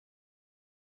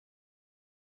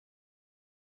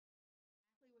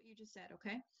you just said,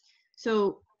 okay?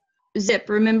 So Zip,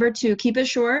 remember to keep it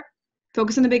short,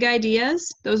 focus on the big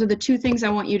ideas. Those are the two things I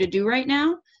want you to do right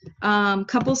now.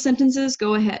 Couple sentences,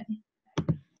 go ahead.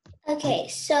 Okay,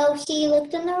 so he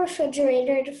looked in the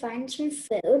refrigerator to find some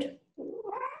food,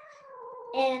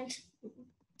 and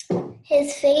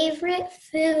his favorite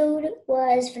food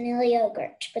was vanilla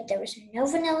yogurt, but there was no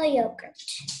vanilla yogurt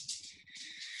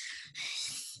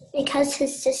because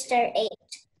his sister ate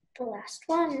the last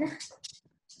one.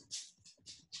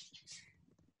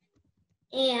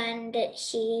 And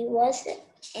he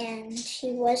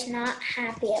was not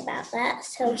happy about that,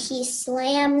 so he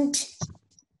slammed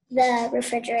the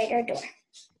refrigerator door.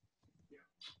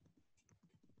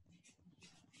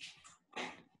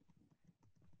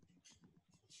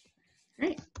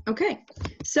 Great. Okay.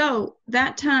 So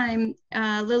that time,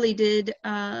 Lily, did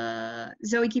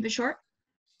Zoe keep it short?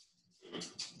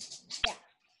 Yeah.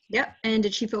 Yep. And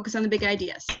did she focus on the big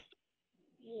ideas?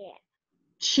 Yeah.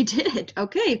 She did.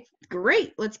 Okay.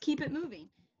 Great. Let's keep it moving.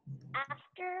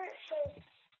 After his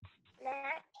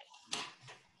snack,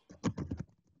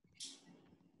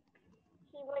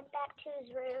 he went back to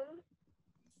his room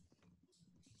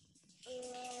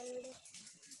and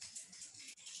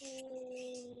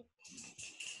he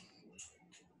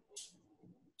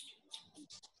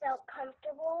felt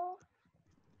comfortable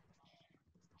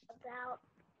about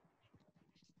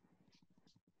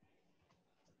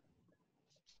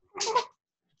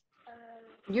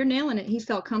You're nailing it. He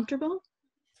felt comfortable?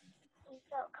 He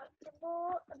felt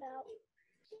comfortable about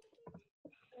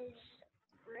his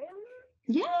room.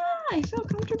 Yeah, he felt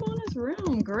comfortable in his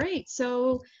room. Great.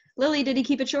 So, Lily, did he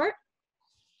keep it short?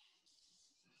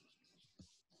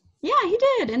 Yeah, he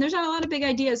did. And there's not a lot of big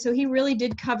ideas, so he really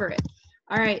did cover it.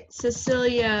 All right,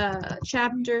 Cecilia,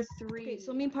 chapter 3. Okay,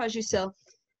 so let me pause you, Sil.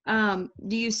 Do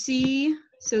you see?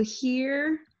 So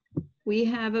here we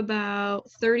have about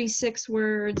 36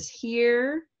 words.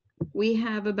 Here we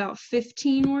have about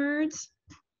 15 words.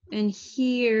 And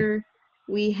here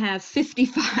we have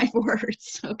 55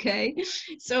 words, okay?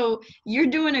 So you're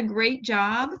doing a great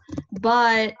job,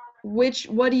 but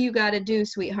what do you got to do,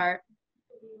 sweetheart?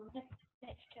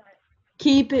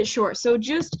 Keep it short. So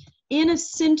just in a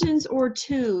sentence or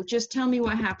two, just tell me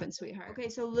what happened, sweetheart. Okay,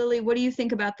 so Lily, what do you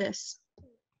think about this?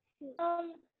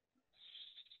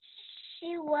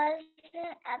 She wasn't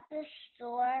at the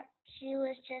store. She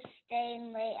was just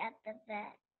staying late at the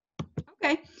vet.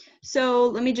 Okay, so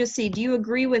let me just see. Do you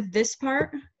agree with this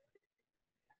part?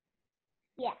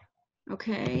 Yeah.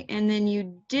 Okay, and then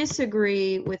you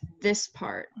disagree with this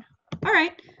part. All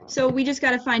right, so we just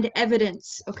got to find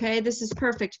evidence, okay? This is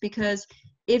perfect because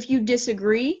if you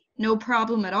disagree, no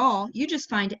problem at all. You just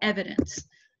find evidence.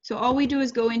 So all we do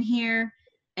is go in here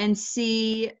and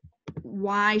see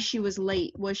why she was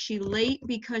late. Was she late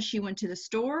because she went to the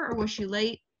store, or was she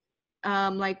late,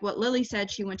 like what Lily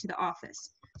said, she went to the office?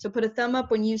 So put a thumb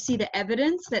up when you see the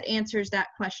evidence that answers that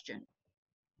question.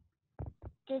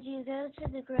 Did you go to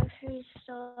the grocery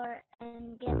store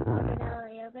and get more vanilla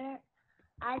yogurt?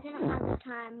 I didn't have the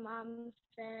time, Mom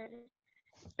said.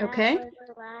 Okay. That was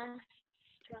the last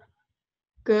straw.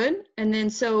 Good. And then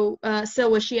so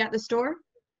was she at the store?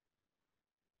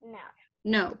 No.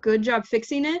 No. Good job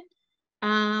fixing it.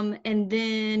 And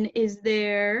then is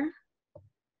there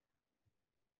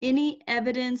any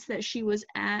evidence that she was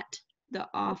at the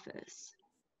office?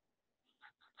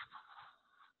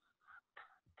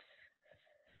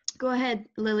 Go ahead,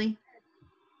 Lily.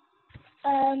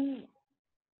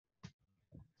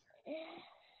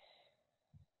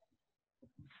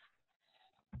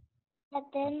 But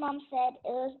then Mom said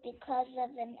it was because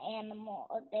of an animal,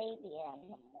 a baby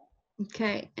animal.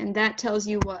 Okay, and that tells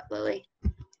you what, Lily?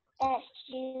 That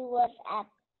she was at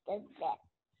the vet.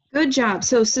 Good job.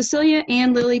 So Cecilia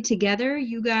and Lily together,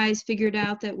 you guys figured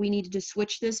out that we needed to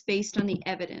switch this based on the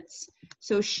evidence.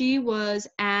 So she was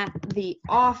at the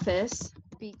office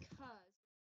because